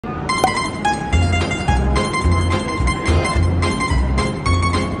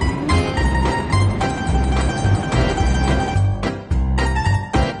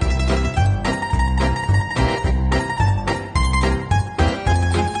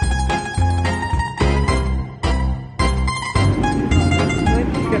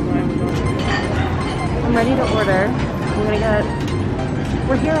order.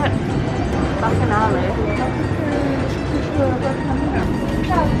 We're here at Baccanale.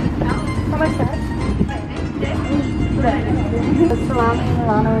 How much that? The salami,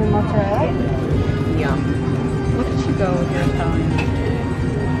 Milano, and mozzarella. Yum. Look at you go with your Italian.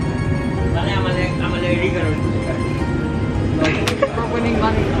 We're winning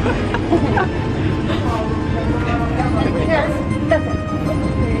money.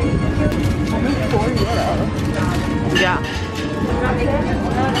 Only €4. Yeah.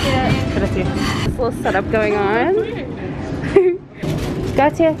 This little setup going on.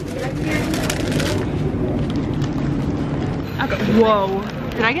 Gotcha. Okay. Whoa.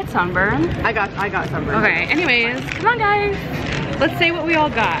 Did I get sunburn? I got sunburn. Okay. Anyways, come on, guys. Let's say what we all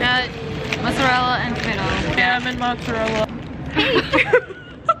got. Got mozzarella and tomato. Ham and mozzarella.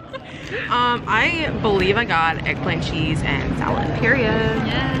 I believe I got eggplant, cheese, and salad. Period.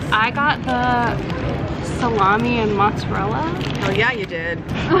 Yes. I got the salami and mozzarella. Oh yeah, you did.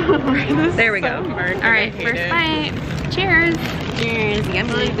 There we go. All right, first bite. Cheers. Cheers.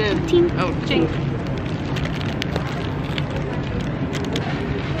 Yummy. Did. Team. Oh, Chink.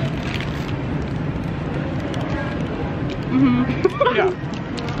 Yeah.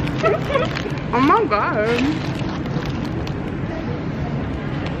 Oh my god.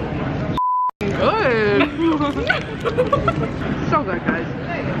 Good. So good, guys.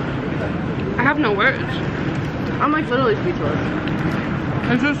 I have no words. I'm like literally speechless.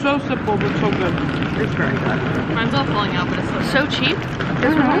 It's just so simple but so good. It's very good. Mine's all falling out, but it's So cheap.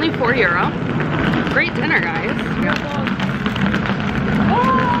 This was only €4. Great dinner, guys. Yeah.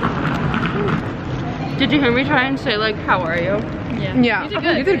 Did you hear me try and say like, how are you? yeah. Yeah. You did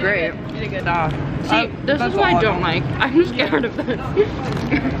good. You did great. You did good. See, this is what I don't like. I'm scared of this.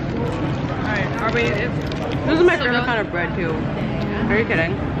 Alright, are we? This is my favorite kind of bread too. Are you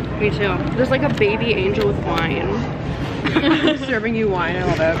kidding? Me too. There's like a baby angel with wine. Serving you wine, I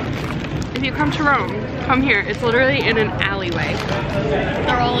love it. If you come to Rome, come here. It's literally in an alleyway.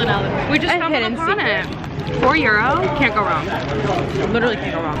 They're all in out. We just A stumbled hidden upon it. €4, can't go wrong. Literally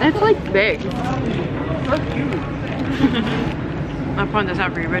can't go wrong. It's like big. I'll point this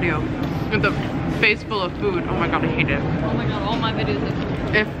out for your video. With the face full of food. Oh my god, I hate it. Oh my god, all my videos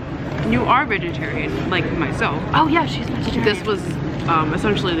are If you are vegetarian, like myself, Oh yeah, she's vegetarian. this was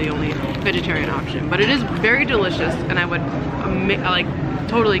essentially the only vegetarian option. But it is very delicious, and I would like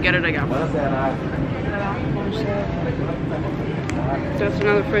totally get it again. That's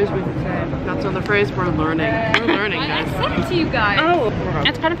another phrase we could say. That's another phrase we're learning. We're learning, I guys. said it to you guys. Oh,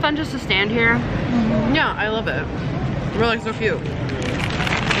 it's kind of fun just to stand here. Yeah, I love it. We're like so cute.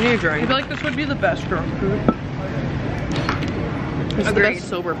 I need a I drink. feel like this would be the best drunk food. It's the best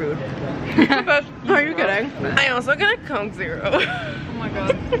sober food. The best. Are you kidding? I also got a Coke Zero. Oh my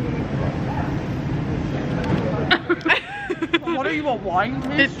god. What are you, a wine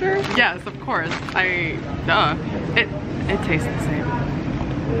taster? Yes, of course. Duh. It tastes the same.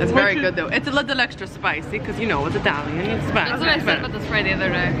 It's very good though. It's a little extra spicy because you know it's Italian. It's spicy. That's what I said about the Sprite the other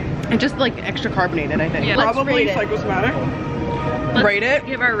day. And just like extra carbonated, I think. Yeah. Probably rate it. psychosomatic. Let's Rate it?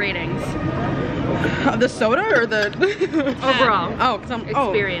 Give our ratings. The soda or the Overall. Oh, because I'm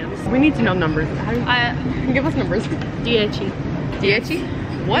Experience. We need to know numbers. How do you give us numbers? 10.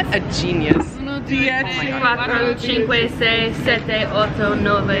 10? What a genius. No, Oh my god. 4, 5, 6, 7, 8,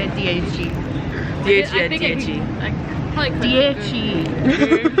 9, 10. 10. I probably could. 10.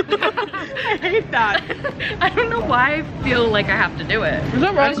 I hate that. I don't know why I feel like I have to do it. Is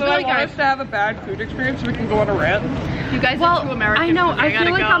that right? just So feel I like want I- us to have a bad food experience so we can go on a rant. You guys Well, are too American. I know. for me. I feel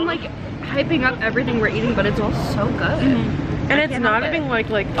gotta like go. I'm like hyping up everything we're eating, but it's all so good. And it's can't not help even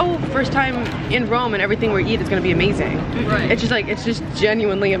like, oh, first time in Rome and everything we eat is gonna be amazing. Right. It's just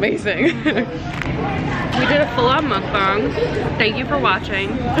genuinely amazing. We did a full-on mukbang. Thank you for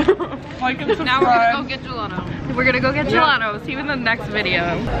watching. Like and subscribe. Now we're gonna go get gelato. We're gonna go get gelato. See you in the next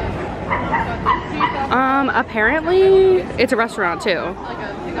video. Apparently it's a restaurant too.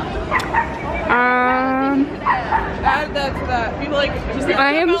 Add that to that. Be like,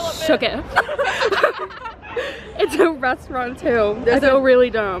 I am shook it. It's a restaurant too. I feel really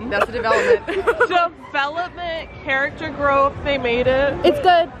dumb. That's the development. development, character growth, they made it. It's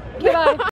good. Goodbye.